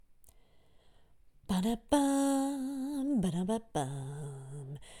Ba-da-bum,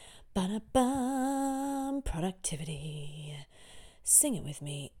 ba-da-ba-bum, ba-da-bum, productivity. Sing it with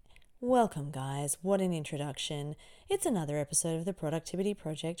me. Welcome, guys. What an introduction. It's another episode of the Productivity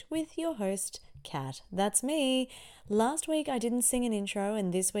Project with your host, Kat. That's me. Last week I didn't sing an intro,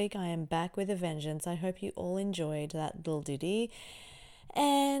 and this week I am back with a vengeance. I hope you all enjoyed that little ditty.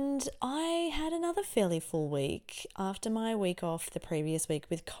 And I had another fairly full week after my week off the previous week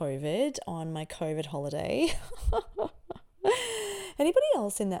with COVID on my COVID holiday. Anybody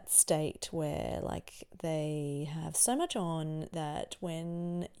else in that state where they have so much on that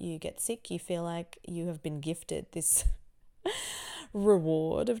when you get sick you feel like you have been gifted this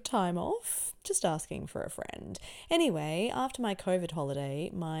reward of time off? Just asking for a friend. Anyway, after my COVID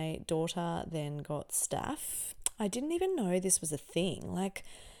holiday, my daughter then got staph. I didn't even know this was a thing.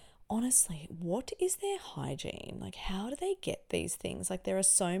 Honestly, what is their hygiene? How do they get these things? There are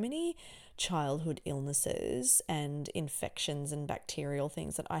so many childhood illnesses and infections and bacterial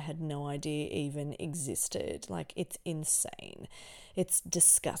things that I had no idea even existed. It's insane. It's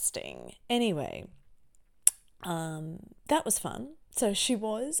disgusting. Anyway, that was fun. So she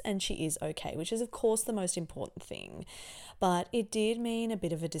was and she is okay, which is of course the most important thing. But it did mean a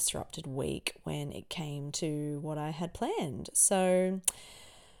bit of a disrupted week when it came to what I had planned. So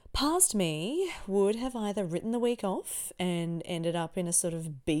past me would have either written the week off and ended up in a sort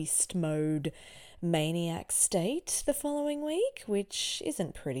of beast mode maniac state the following week, which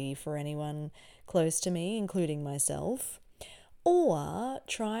isn't pretty for anyone close to me, including myself. Or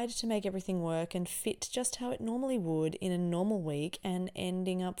tried to make everything work and fit just how it normally would in a normal week and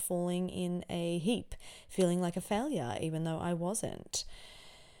ending up falling in a heap, feeling like a failure even though I wasn't.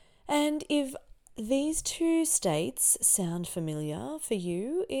 And if these two states sound familiar for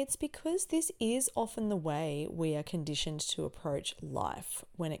you, it's because this is often the way we are conditioned to approach life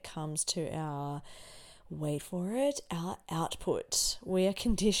when it comes to our our output. We are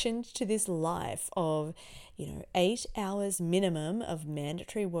conditioned to this life of, 8 hours minimum of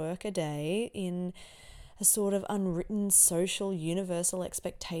mandatory work a day in a sort of unwritten social universal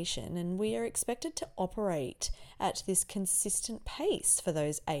expectation, and we are expected to operate at this consistent pace for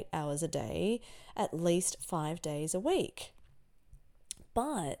those 8 hours a day, at least 5 days a week.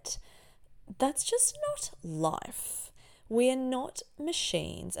 But that's just not life. We are not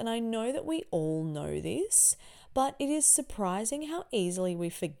machines, and I know that we all know this, but it is surprising how easily we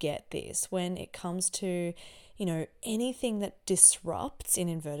forget this when it comes to, anything that disrupts, in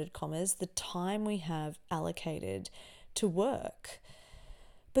inverted commas, the time we have allocated to work.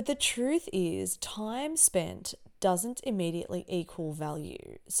 But the truth is, time spent doesn't immediately equal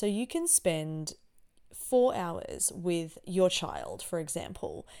value. So you can spend 4 hours with your child, for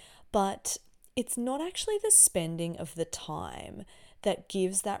example, but it's not actually the spending of the time that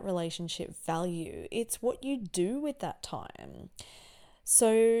gives that relationship value. It's what you do with that time.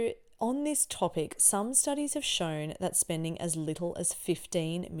 So on this topic, some studies have shown that spending as little as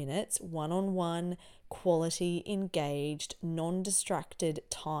 15 minutes one-on-one, quality, engaged, non-distracted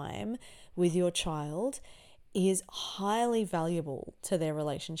time with your child is highly valuable to their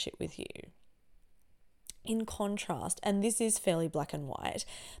relationship with you. In contrast, and this is fairly black and white,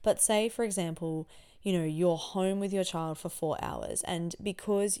 but say, for example, you're home with your child for 4 hours, and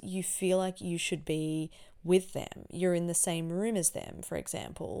because you feel like you should be with them, you're in the same room as them, for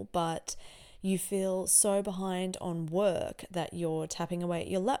example, but you feel so behind on work that you're tapping away at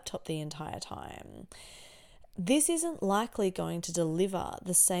your laptop the entire time. This isn't likely going to deliver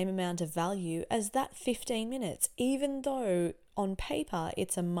the same amount of value as that 15 minutes, even though on paper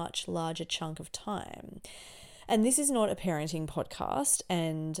it's a much larger chunk of time. And this is not a parenting podcast,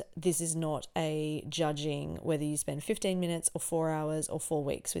 and this is not a judging whether you spend 15 minutes or 4 hours or 4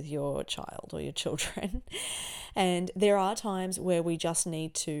 weeks with your child or your children. And there are times where we just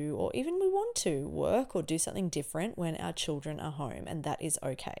need to, or even we want to, work or do something different when our children are home, and that is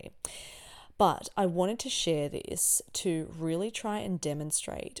okay. But I wanted to share this to really try and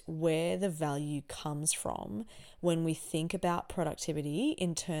demonstrate where the value comes from when we think about productivity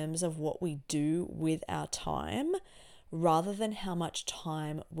in terms of what we do with our time rather than how much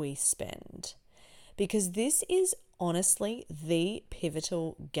time we spend. Because this is honestly the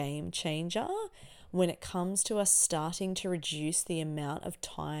pivotal game changer when it comes to us starting to reduce the amount of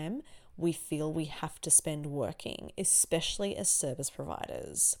time we feel we have to spend working, especially as service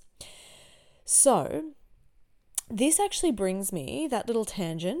providers. So this actually brings me, that little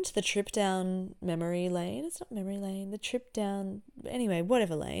tangent, the trip down memory lane. It's not memory lane, the trip down anyway,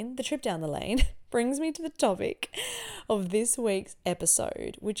 whatever lane, the trip down the lane brings me to the topic of this week's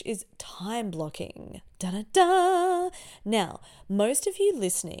episode, which is time blocking. Da-da-da! Now, most of you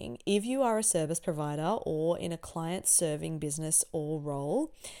listening, if you are a service provider or in a client serving business or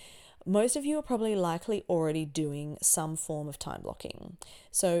role, most of you are probably likely already doing some form of time blocking.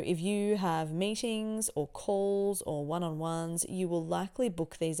 So if you have meetings or calls or one-on-ones, you will likely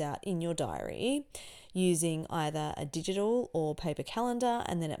book these out in your diary using either a digital or paper calendar,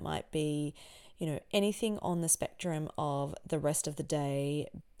 and then it might be, anything on the spectrum of the rest of the day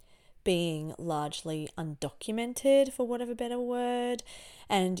being largely undocumented, for whatever better word,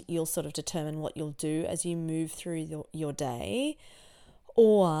 and you'll sort of determine what you'll do as you move through your day.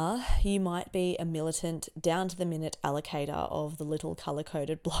 Or you might be a militant, down-to-the-minute allocator of the little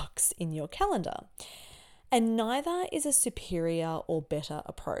color-coded blocks in your calendar. And neither is a superior or better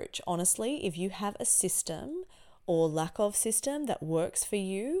approach. Honestly, if you have a system or lack of system that works for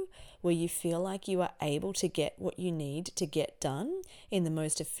you, where you feel like you are able to get what you need to get done in the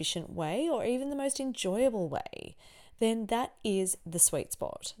most efficient way or even the most enjoyable way, then that is the sweet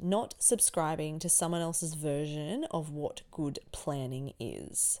spot, not subscribing to someone else's version of what good planning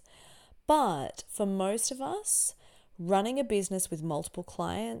is. But for most of us, running a business with multiple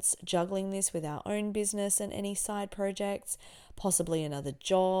clients, juggling this with our own business and any side projects, possibly another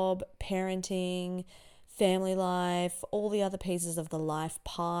job, parenting, family life, all the other pieces of the life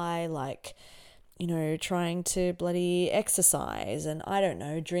pie, like trying to bloody exercise and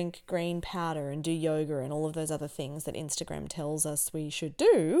drink green powder and do yoga and all of those other things that Instagram tells us we should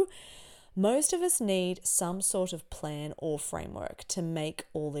do, most of us need some sort of plan or framework to make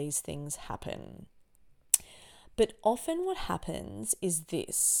all these things happen. But often what happens is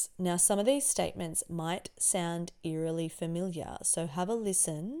this. Now, some of these statements might sound eerily familiar, so have a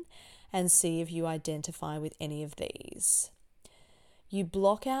listen and see if you identify with any of these. You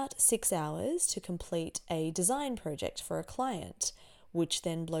block out 6 hours to complete a design project for a client, which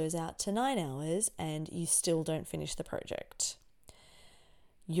then blows out to 9 hours and you still don't finish the project.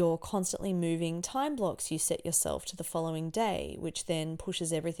 You're constantly moving time blocks you set yourself to the following day, which then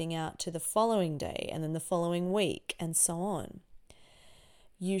pushes everything out to the following day and then the following week and so on.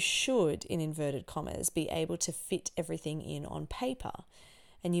 You should, in inverted commas, be able to fit everything in on paper,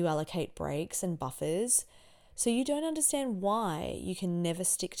 and you allocate breaks and buffers, so you don't understand why you can never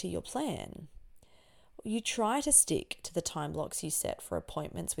stick to your plan. You try to stick to the time blocks you set for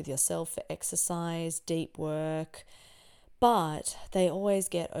appointments with yourself, for exercise, deep work, but they always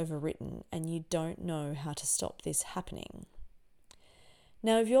get overwritten and you don't know how to stop this happening.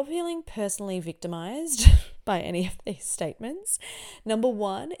 Now, if you're feeling personally victimized by any of these statements, number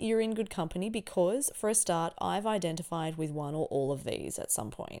one, you're in good company because, for a start, I've identified with one or all of these at some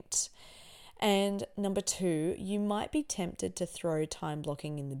point. And number two, you might be tempted to throw time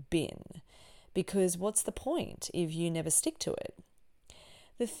blocking in the bin because what's the point if you never stick to it?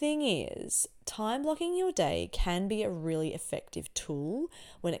 The thing is, time blocking your day can be a really effective tool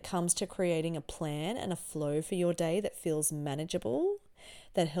when it comes to creating a plan and a flow for your day that feels manageable,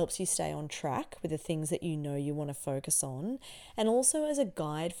 that helps you stay on track with the things that you know you want to focus on, and also as a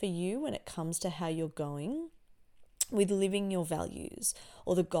guide for you when it comes to how you're going with living your values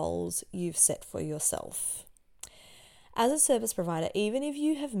or the goals you've set for yourself. As a service provider, even if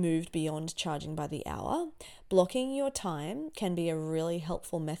you have moved beyond charging by the hour, blocking your time can be a really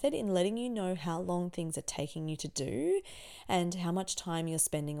helpful method in letting you know how long things are taking you to do and how much time you're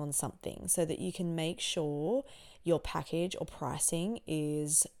spending on something so that you can make sure your package or pricing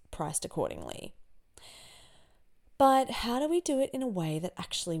is priced accordingly. But how do we do it in a way that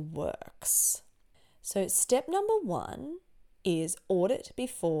actually works? So step number one is audit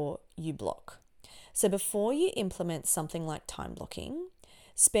before you block. So before you implement something like time blocking,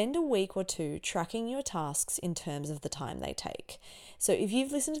 spend a week or two tracking your tasks in terms of the time they take. So if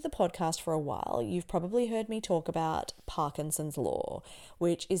you've listened to the podcast for a while, you've probably heard me talk about Parkinson's Law,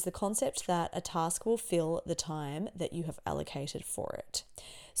 which is the concept that a task will fill the time that you have allocated for it.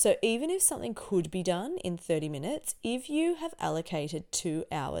 So even if something could be done in 30 minutes, if you have allocated 2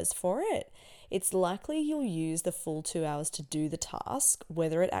 hours for it, it's likely you'll use the full 2 hours to do the task,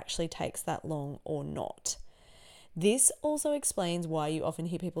 whether it actually takes that long or not. This also explains why you often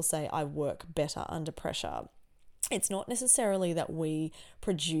hear people say, I work better under pressure. It's not necessarily that we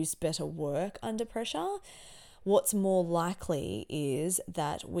produce better work under pressure. What's more likely is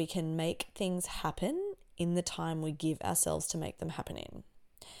that we can make things happen in the time we give ourselves to make them happen in.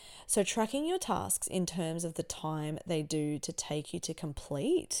 So tracking your tasks in terms of the time they do to take you to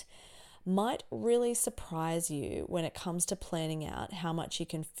complete might really surprise you when it comes to planning out how much you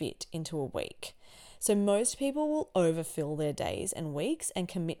can fit into a week. So most people will overfill their days and weeks and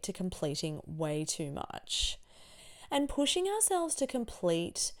commit to completing way too much. And pushing ourselves to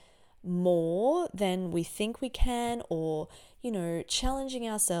complete more than we think we can, or, challenging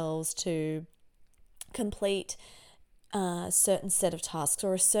ourselves to complete a certain set of tasks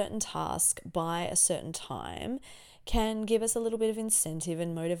or a certain task by a certain time can give us a little bit of incentive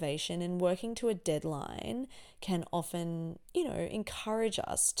and motivation, and working to a deadline can often, encourage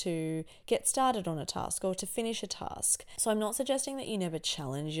us to get started on a task or to finish a task. So I'm not suggesting that you never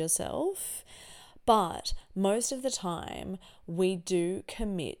challenge yourself, but most of the time we do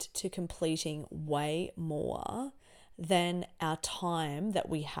commit to completing way more than our time that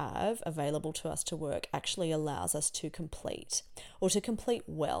we have available to us to work actually allows us to complete, or to complete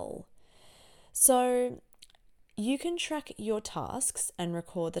well. So you can track your tasks and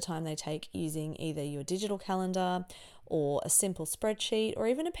record the time they take using either your digital calendar or a simple spreadsheet or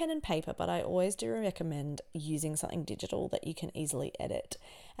even a pen and paper, but I always do recommend using something digital that you can easily edit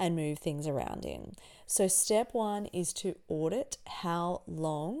and move things around in. So step 1 is to audit how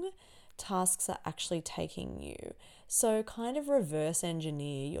long tasks are actually taking you. So kind of reverse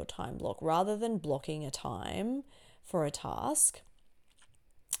engineer your time block. Rather than blocking a time for a task,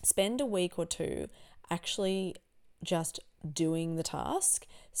 spend a week or two actually just doing the task,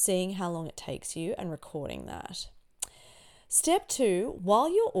 seeing how long it takes you and recording that. Step 2,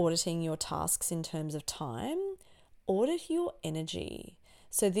 while you're auditing your tasks in terms of time, audit your energy.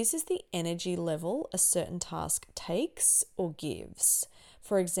 So this is the energy level a certain task takes or gives.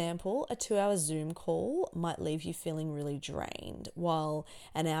 For example, a 2-hour Zoom call might leave you feeling really drained, while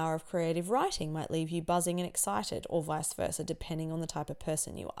an hour of creative writing might leave you buzzing and excited, or vice versa, depending on the type of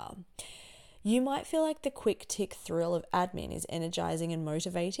person you are. You might feel like the quick tick thrill of admin is energizing and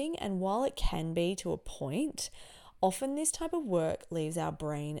motivating, and while it can be to a point, often this type of work leaves our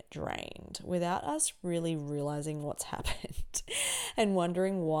brain drained without us really realizing what's happened and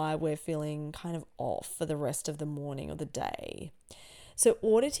wondering why we're feeling kind of off for the rest of the morning or the day. So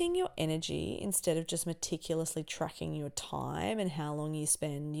auditing your energy instead of just meticulously tracking your time and how long you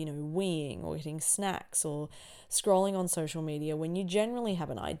spend, weeing or eating snacks or scrolling on social media, when you generally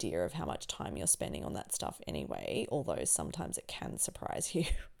have an idea of how much time you're spending on that stuff anyway, although sometimes it can surprise you.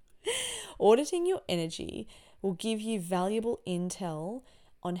 Auditing your energy will give you valuable intel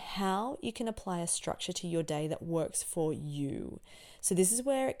on how you can apply a structure to your day that works for you. So this is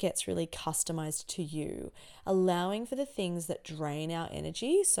where it gets really customized to you, allowing for the things that drain our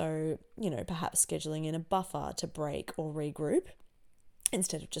energy. So, perhaps scheduling in a buffer to break or regroup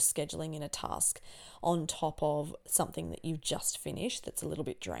instead of just scheduling in a task on top of something that you've just finished that's a little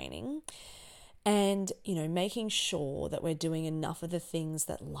bit draining. And, making sure that we're doing enough of the things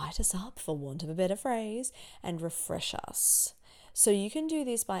that light us up, for want of a better phrase, and refresh us. So you can do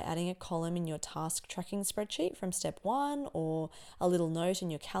this by adding a column in your task tracking spreadsheet from step 1, or a little note in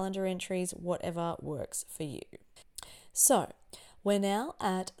your calendar entries, whatever works for you. So we're now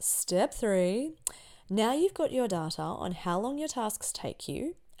at step 3. Now you've got your data on how long your tasks take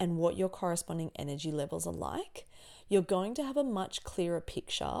you and what your corresponding energy levels are like. You're going to have a much clearer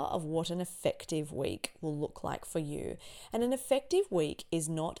picture of what an effective week will look like for you. And an effective week is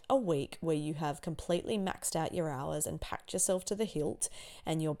not a week where you have completely maxed out your hours and packed yourself to the hilt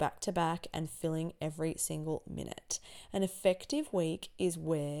and you're back to back and filling every single minute. An effective week is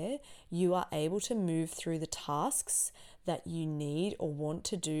where you are able to move through the tasks that you need or want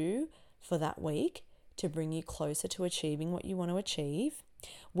to do for that week to bring you closer to achieving what you want to achieve,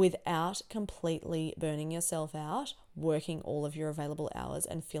 without completely burning yourself out, working all of your available hours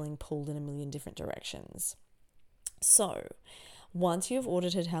and feeling pulled in a million different directions. So once you've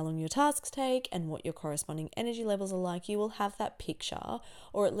audited how long your tasks take and what your corresponding energy levels are like, you will have that picture,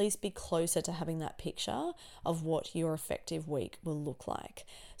 or at least be closer to having that picture of what your effective week will look like.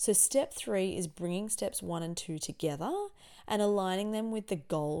 So step 3 is bringing steps 1 and 2 together and aligning them with the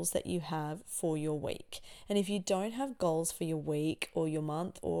goals that you have for your week. And if you don't have goals for your week or your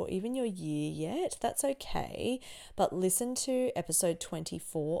month or even your year yet, that's okay. But listen to episode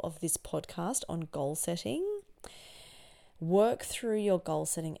 24 of this podcast on goal setting. Work through your goal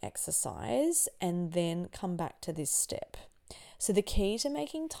setting exercise and then come back to this step. So the key to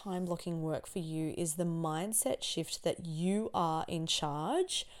making time blocking work for you is the mindset shift that you are in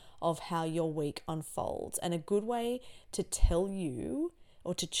charge of how your week unfolds. And a good way to tell you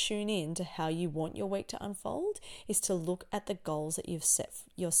or to tune in to how you want your week to unfold is to look at the goals that you've set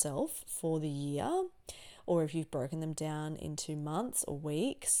yourself for the year, or if you've broken them down into months or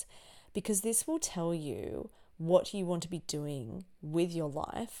weeks, because this will tell you what you want to be doing with your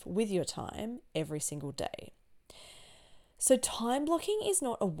life, with your time every single day. So time blocking is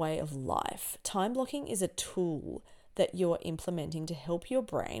not a way of life. Time blocking is a tool that you're implementing to help your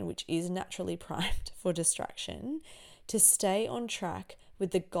brain, which is naturally primed for distraction, to stay on track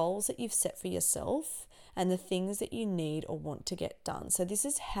with the goals that you've set for yourself and the things that you need or want to get done. So this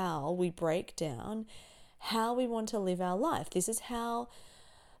is how we break down how we want to live our life. This is how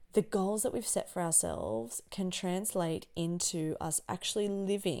the goals that we've set for ourselves can translate into us actually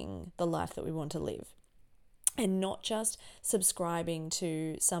living the life that we want to live. And not just subscribing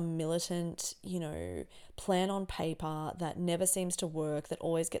to some militant, plan on paper that never seems to work, that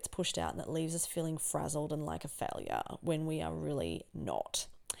always gets pushed out and that leaves us feeling frazzled and like a failure when we are really not.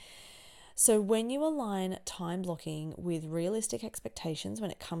 So when you align time blocking with realistic expectations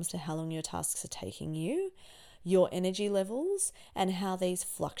when it comes to how long your tasks are taking you, your energy levels and how these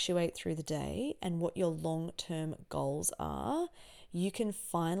fluctuate through the day, and what your long-term goals are, you can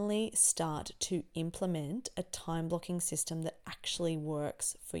finally start to implement a time blocking system that actually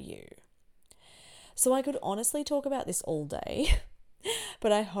works for you. So I could honestly talk about this all day,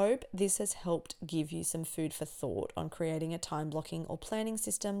 but I hope this has helped give you some food for thought on creating a time blocking or planning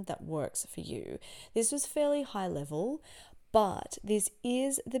system that works for you. This was fairly high level, but this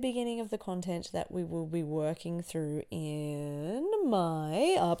is the beginning of the content that we will be working through in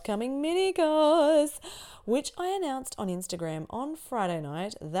my upcoming mini course, which I announced on Instagram on Friday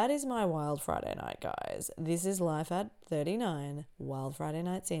night. That is my Wild Friday night, guys. This is Life at 39, Wild Friday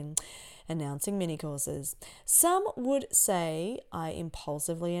nights in, announcing mini courses. Some would say I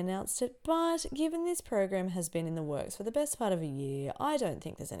impulsively announced it, but given this program has been in the works for the best part of a year, I don't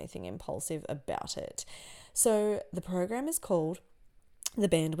think there's anything impulsive about it. So the program is called the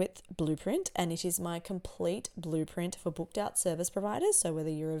Bandwidth Blueprint, and it is my complete blueprint for booked out service providers. So whether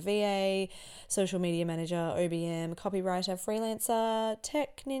you're a VA, social media manager, OBM, copywriter, freelancer,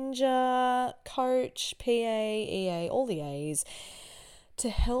 tech ninja, coach, PA, EA, all the A's, to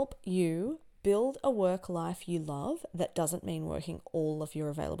help you build a work life you love that doesn't mean working all of your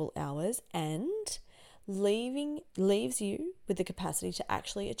available hours, and leaves you with the capacity to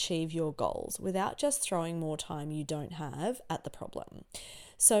actually achieve your goals without just throwing more time you don't have at the problem.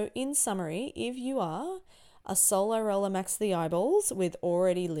 So in summary, if you are a solo roller max the eyeballs with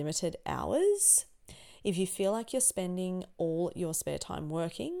already limited hours, if you feel like you're spending all your spare time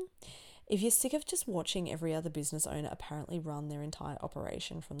working, if you're sick of just watching every other business owner apparently run their entire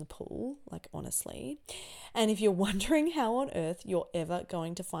operation from the pool, like honestly, and if you're wondering how on earth you're ever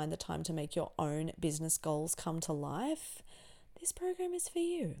going to find the time to make your own business goals come to life, this program is for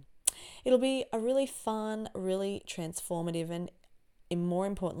you. It'll be a really fun, really transformative, and more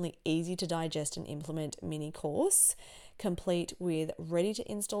importantly, easy to digest and implement mini course, complete with ready to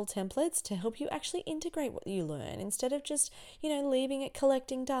install templates to help you actually integrate what you learn instead of just, leaving it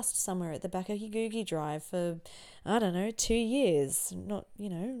collecting dust somewhere at the back of your Google Drive for, 2 years.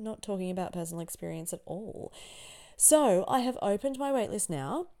 Not talking about personal experience at all. So I have opened my waitlist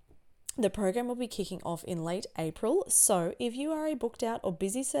now. The program will be kicking off in late April. So if you are a booked out or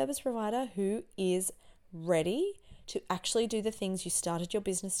busy service provider who is ready to actually do the things you started your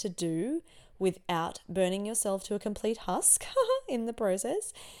business to do without burning yourself to a complete husk in the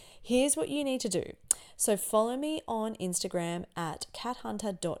process, here's what you need to do. So follow me on Instagram at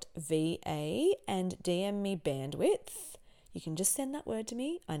cathunter.va and DM me bandwidth. You can just send that word to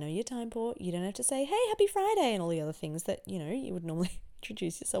me. I know you're time poor. You don't have to say, hey, happy Friday, and all the other things that, you would normally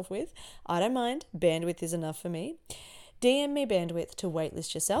introduce yourself with. I don't mind. Bandwidth is enough for me. DM me bandwidth to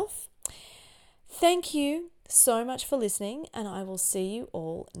waitlist yourself. Thank you so much for listening, and I will see you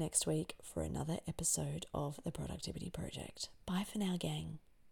all next week for another episode of The Productivity Project. Bye for now, gang.